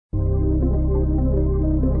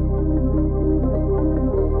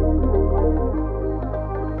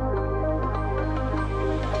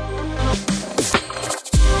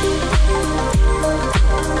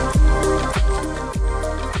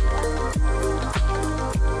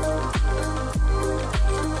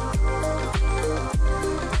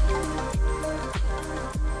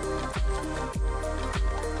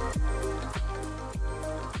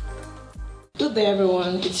Good day,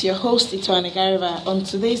 everyone. It's your host, Ituane Gariva, on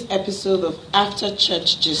today's episode of After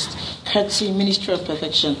Church Gist, courtesy Ministry of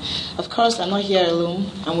Perfection. Of course, I'm not here alone.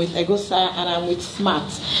 I'm with Egosa and I'm with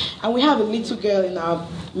Smart. And we have a little girl in our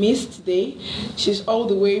midst today. She's all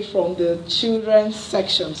the way from the children's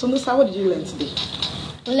section. So, Nusa, what did you learn today?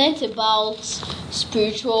 We learned about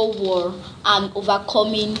spiritual war and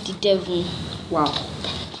overcoming the devil. Wow.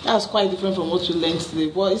 That's quite different from what we learned today.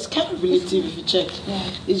 But it's kind of relative if you check.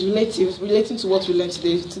 Yeah. It's relating to what we learned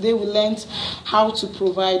today. Today we learned how to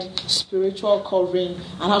provide spiritual covering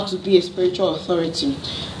and how to be a spiritual authority.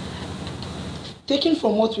 Taking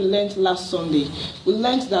from what we learned last Sunday, we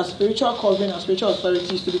learned that spiritual covering and spiritual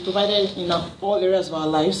authority is to be provided in all areas of our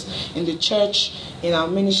lives, in the church, in our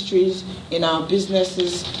ministries, in our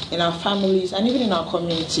businesses, in our families, and even in our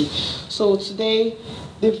community. So today,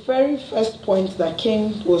 the very first point that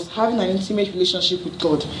came was having an intimate relationship with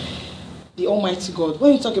God, the Almighty God.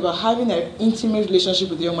 When you talk about having an intimate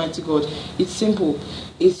relationship with the Almighty God, it's simple.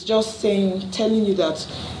 It's just telling you that,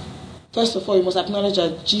 first of all, you must acknowledge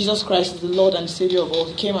that Jesus Christ is the Lord and Savior of all.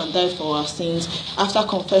 He came and died for our sins. After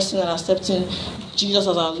confessing and accepting Jesus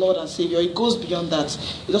as our Lord and Savior, it goes beyond that.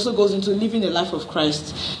 It also goes into living the life of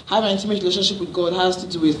Christ. Having an intimate relationship with God has to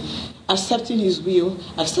do with accepting His will,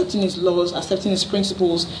 accepting His laws, accepting His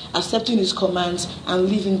principles, accepting His commands, and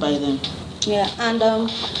living by them. Yeah, and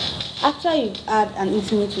after you've had an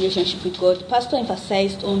intimate relationship with God, the pastor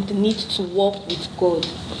emphasized on the need to walk with God.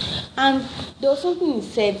 And there was something he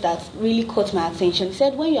said that really caught my attention. He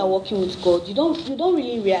said, when you are walking with God, you don't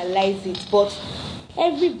really realize it, but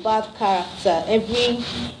every bad character,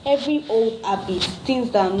 every old habit,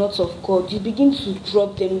 things that are not of God, you begin to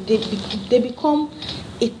drop them. They become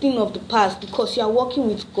a thing of the past because you are walking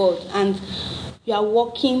with God and you are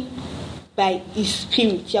walking by His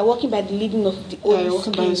Spirit. You are walking by the leading of the Holy Spirit. You are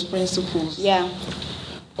walking by His principles. Yeah.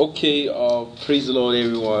 Okay, praise the Lord,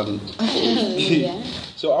 everyone. Yeah.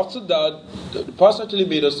 So after that, the pastor actually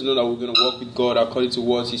made us to know that we're going to work with God according to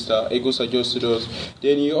what Sister Ego suggested us.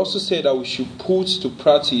 Then he also said that we should put to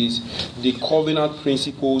practice the covenant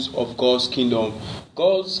principles of God's kingdom.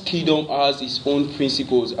 God's kingdom has its own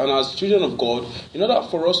principles, and as children of God, in order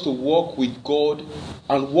for us to walk with God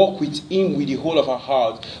and walk with Him with the whole of our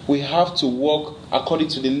heart, we have to walk according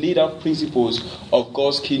to the leader principles of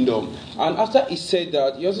God's kingdom. And after he said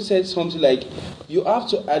that, he also said something like, you have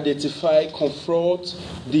to identify, confront,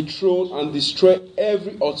 dethrone, and destroy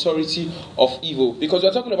every authority of evil. Because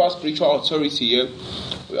we're talking about spiritual authority here.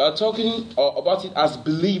 We are talking about it as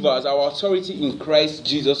believers, our authority in Christ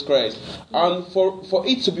Jesus Christ. And for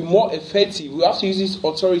it to be more effective, we have to use this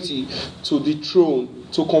authority to dethrone,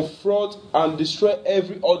 to confront and destroy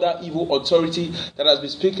every other evil authority that has been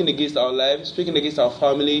speaking against our lives, speaking against our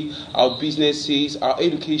family, our businesses, our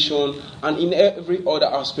education, and in every other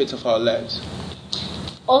aspect of our lives.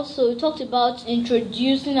 Also, we talked about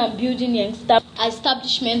introducing and building the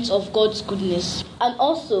establishment of God's goodness. And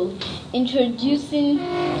also, introducing,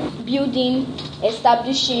 building,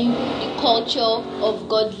 establishing the culture of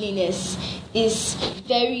godliness is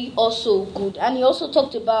very also good. And he also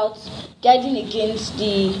talked about guarding against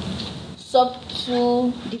the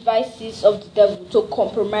subtle devices of the devil to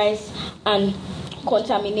compromise and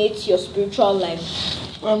contaminate your spiritual life.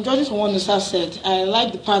 Well, judging from what Nusa said, I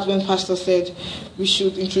like the part when Pastor said we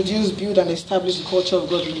should introduce, build, and establish the culture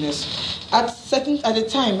of godliness. At the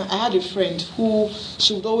time, I had a friend who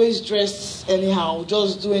she would always dress anyhow,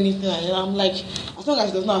 just do anything, and I'm like, as long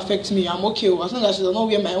as it does not affect me, I'm okay. As long as she does not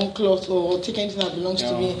wear my own clothes or take anything that belongs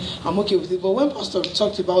to me, I'm okay with it. But when Pastor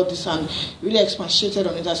talked about this and really expatiated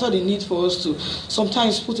on it, I saw the need for us to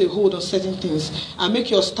sometimes put a hold on certain things and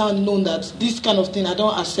make your stand known that this kind of thing, I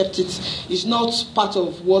don't accept it. It's not part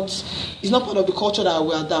of the culture that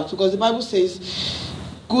we adapt, because the Bible says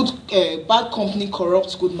bad company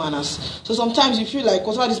corrupts good manners. So sometimes you feel like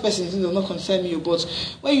whatever this person is doing does not concern you, but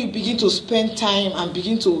when you begin to spend time and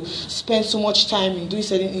begin to spend so much time in doing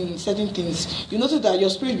certain things, you notice that your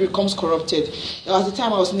spirit becomes corrupted. There was the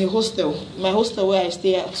time I was in a hostel, my hostel where I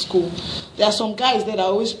stay at school. There are some guys that are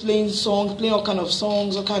always playing all kind of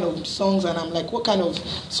songs, and I'm like, what kind of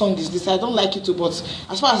song is this? I don't like it too, but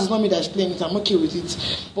as far as it's not me that's playing it, I'm okay with it.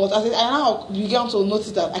 But as I now began to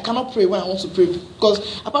notice that I cannot pray when I want to pray,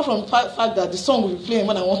 because apart from the fact that the song will be playing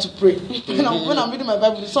when I want to pray. when I'm reading my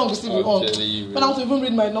Bible, the song will still be on. When I want to even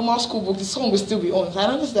read my normal school book, the song will still be on. So I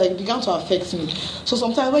noticed that it began to affect me. So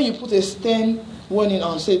sometimes when you put a stern warning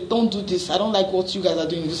on, say, don't do this, I don't like what you guys are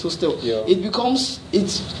doing in this hostel,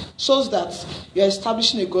 it shows that you're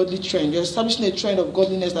establishing a godly trend. You're establishing a trend of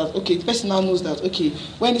godliness that, okay, the person now knows that, okay,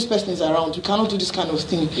 when this person is around, you cannot do this kind of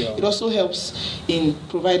thing. Yeah. It also helps in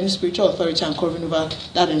providing spiritual authority and covering over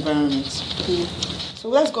that environment. So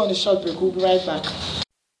let's go on a short break. We'll be right back.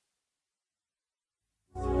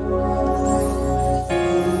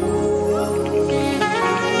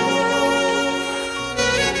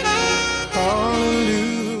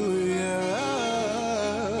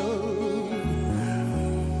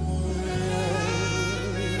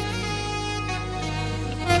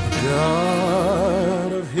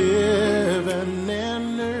 God of heaven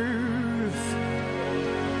and earth,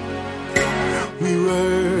 we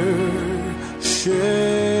worship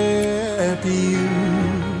you.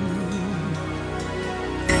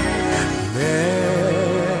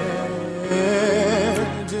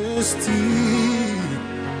 Majesty,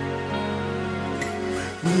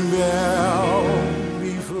 we bow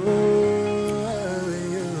before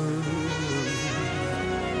you.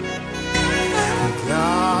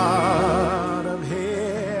 God of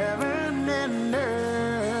heaven and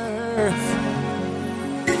earth,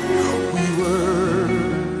 we worship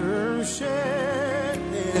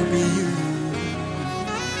you.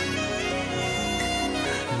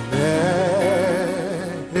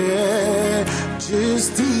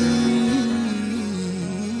 Majesty,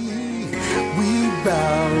 we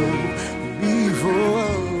bow before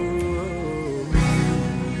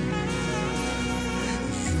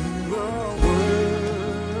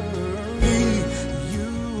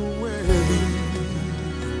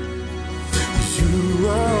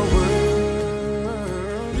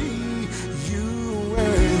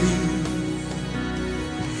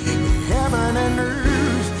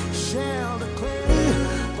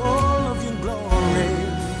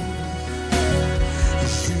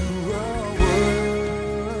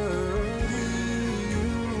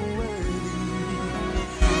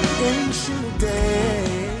ancient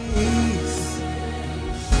days.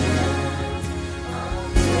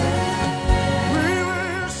 We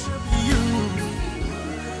worship you.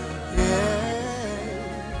 Yeah.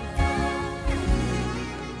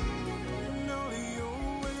 Know your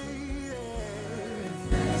ways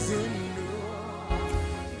in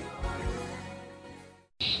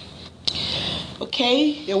Okay,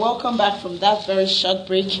 you're welcome back from that very short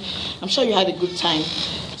break. I'm sure you had a good time.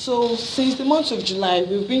 So, since the month of July,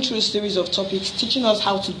 we've been through a series of topics teaching us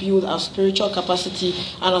how to build our spiritual capacity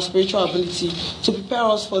and our spiritual ability to prepare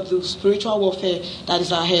us for the spiritual warfare that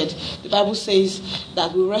is ahead. The Bible says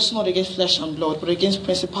that we wrestle not against flesh and blood, but against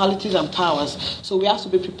principalities and powers. So we have to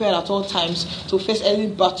be prepared at all times to face any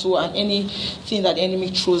battle and anything that the enemy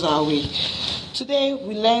throws our way. Today,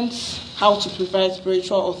 we learned how to provide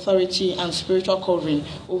spiritual authority and spiritual covering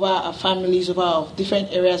over our families, over our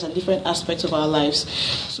different areas and different aspects of our lives.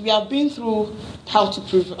 So we have been through how to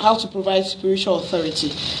provide spiritual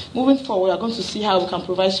authority. Moving forward, we are going to see how we can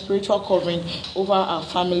provide spiritual covering over our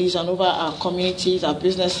families and over our communities, our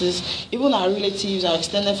businesses, even our relatives, our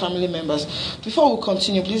extended family members. Before we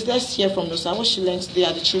continue, please let's hear from Nosa what she learned today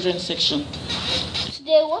at the children's section.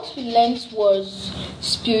 Today, what we learned was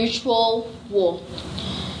spiritual war.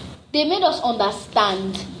 They made us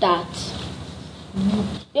understand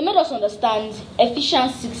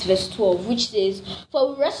Ephesians 6 verse 12, which says, "For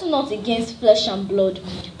we wrestle not against flesh and blood,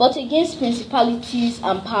 but against principalities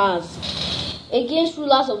and powers, against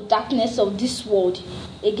rulers of darkness of this world,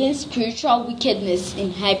 against spiritual wickedness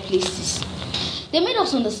in high places." They made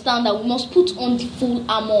us understand that we must put on the full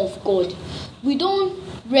armor of God. We don't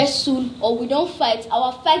wrestle or we don't fight.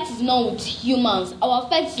 Our fight is not with humans. Our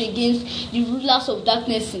fight is against the rulers of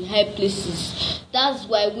darkness in high places. That's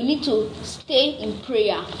why we need to stay in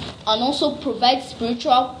prayer and also provide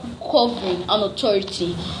spiritual covering and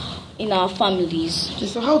authority in our families. Okay,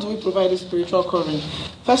 so how do we provide this spiritual covering?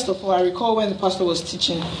 First of all, I recall when the pastor was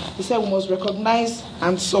teaching, he said we must recognize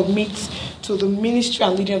and submit to the ministry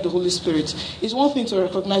and leading of the Holy Spirit. It's one thing to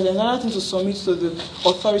recognize, and another thing to submit to the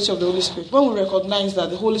authority of the Holy Spirit. When we recognize that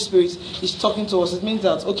the Holy Spirit is talking to us, it means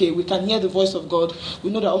that, okay, we can hear the voice of God. We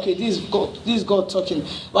know that, okay, this is God talking.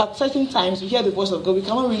 But at certain times, we hear the voice of God. We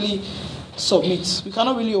cannot really submit. We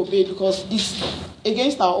cannot really obey because it's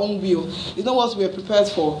against our own will. It's not what we are prepared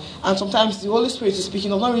for. And sometimes the Holy Spirit is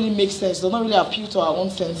speaking does not really make sense, does not really appeal to our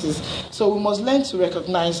own senses. So we must learn to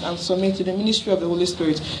recognize and submit to the ministry of the Holy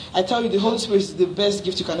Spirit. I tell you, the Holy Spirit is the best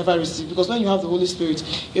gift you can ever receive, because when you have the Holy Spirit,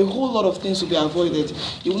 a whole lot of things will be avoided.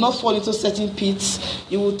 You will not fall into certain pits,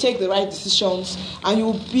 you will take the right decisions, and you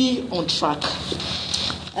will be on track.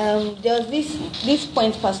 There was this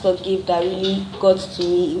point Pastor gave that really got to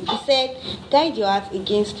me. He said, guide your heart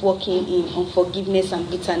against walking in unforgiveness and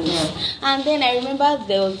bitterness. Yeah. And then I remember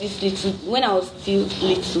there was this little, when I was still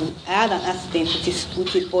little, I had an accident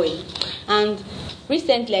with a boy. And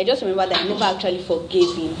recently, I just remember that I never actually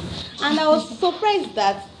forgave him. And I was surprised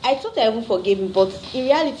that I thought I even forgave him, but in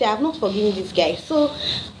reality, I have not forgiven this guy. So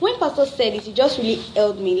when Pastor said it just really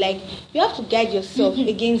held me. Like, you have to guide yourself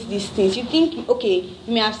against these things. You think, okay,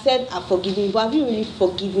 you may have said I've forgiven you, but have you really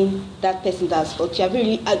forgiven that person that's hurt you?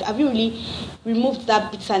 Have you really removed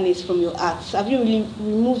that bitterness from your heart? Have you really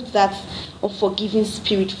removed that unforgiving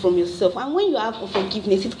spirit from yourself? And when you have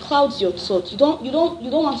unforgiveness, it clouds your thought. You don't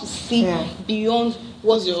want to see beyond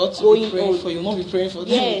what's going on. For you, not be praying for them.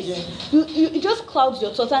 Yes, you just clouds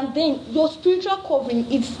your thoughts, and then your spiritual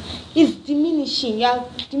covering is diminishing. You are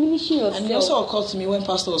diminishing yourself. And it also occurred to me when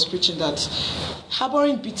Pastor was preaching that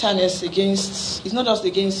harboring bitterness it's not just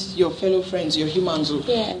against your fellow friends, your humans. You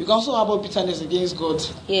can also harbor bitterness against God.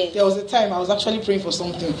 Yes. There was a time I was actually praying for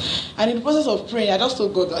something, and in the process of praying, I just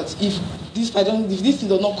told God that if this thing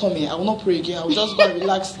does not come here, I will not pray again. I will just go and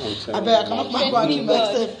relax. I cannot go and keep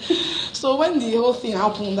myself. So when the whole thing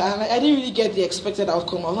happened, and I didn't really get the expected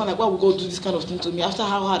outcome. I was not like, why would God do this kind of thing to me? After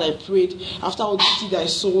how hard I prayed, after all the seed I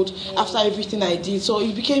sowed, after everything I did. So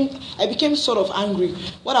I became sort of angry.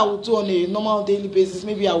 What I would do on a normal daily basis,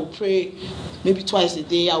 maybe I would pray maybe twice a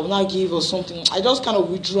day, I will not give or something. I just kind of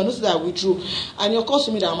withdrew. I noticed that I withdrew. And it occurs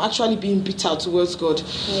to me that I'm actually being bitter towards God.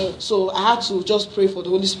 Yeah. So I had to just pray for the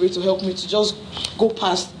Holy Spirit to help me to just go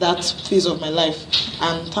past that phase of my life.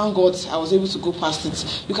 And thank God I was able to go past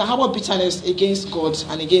it. You can harbor bitterness against God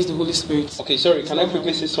and against the Holy Spirit. Okay, sorry, can I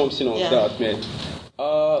quickly say something on that, man?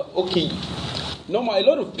 Okay. Normally, a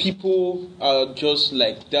lot of people are just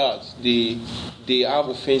like that. They have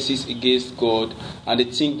offenses against God, and they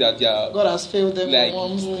think that God has failed them. Like,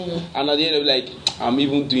 and at the end of like, I'm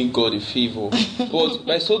even doing God a favor. But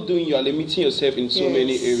by so doing, you are limiting yourself in so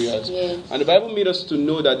many areas. Yes. And the Bible made us to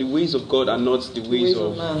know that the ways of God are not the ways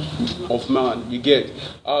of man. You get?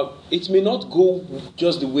 It may not go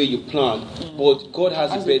just the way you planned, but God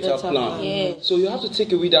has a better plan. Yes. So you have to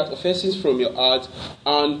take away that offenses from your heart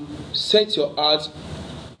and set your heart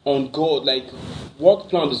on God. Like, what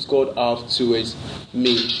plan does God have towards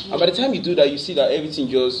me? And by the time you do that, you see that everything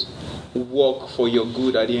just work for your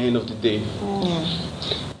good at the end of the day.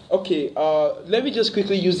 Okay, let me just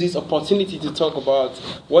quickly use this opportunity to talk about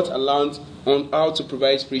what I learned on how to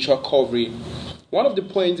provide spiritual covering. One of the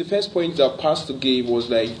points, the first point that Pastor gave was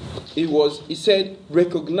he said,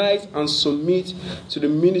 recognize and submit to the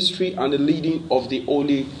ministry and the leading of the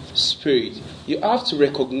Holy Spirit. You have to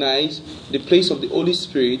recognize the place of the Holy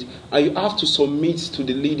Spirit, and you have to submit to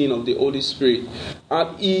the leading of the Holy Spirit.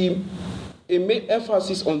 And he made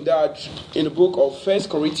emphasis on that in the book of 1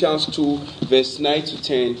 Corinthians 2, verse 9 to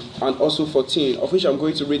 10, and also 14, of which I'm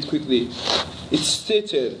going to read quickly. It's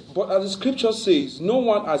stated, but as the scripture says, no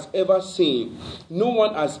one has ever seen, no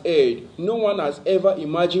one has heard, no one has ever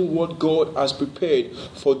imagined what God has prepared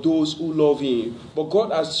for those who love Him. But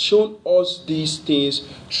God has shown us these things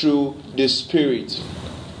through the Spirit.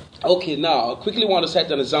 Okay, now, I quickly want to cite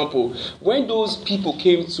an example. When those people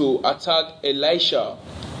came to attack Elisha,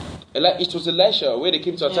 it was Elisha where they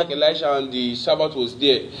came to attack Elisha, and the servant was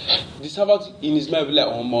there. The servant in his mind was like,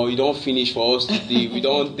 oh man, you don't finish for us today, we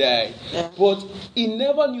don't die. But he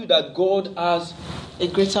never knew that God has a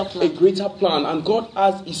greater plan, and God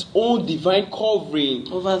has His own divine covering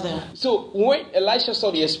over them. So when Elisha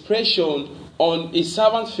saw the expression on his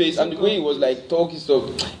servant's face and the way he was like talking stuff,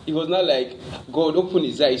 it was not like God opened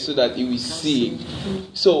his eyes so that he will see.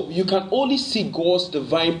 So you can only see God's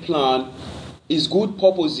divine plan, His good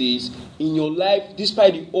purposes in your life,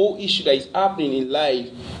 despite the whole issue that is happening in life,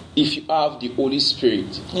 if you have the Holy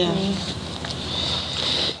Spirit.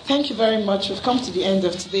 Thank you very much. We've come to the end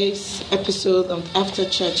of today's episode of After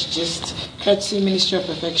Church Gist, courtesy Ministry of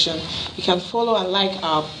Perfection. You can follow and like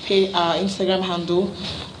our Instagram handle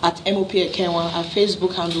at MOP Ekenwa, our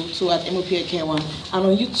Facebook handle too at MOP Ekenwa, and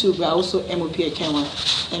on YouTube we're also MOP Ekenwa.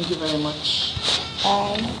 Thank you very much.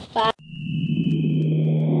 Bye.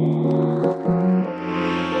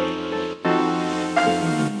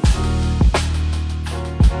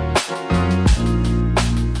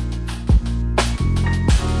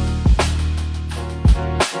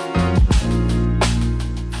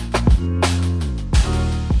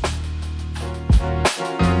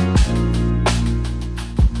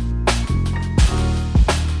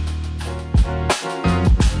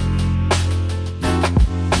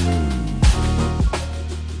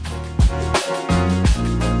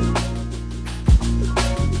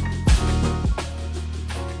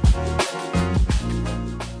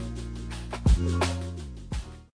 Thank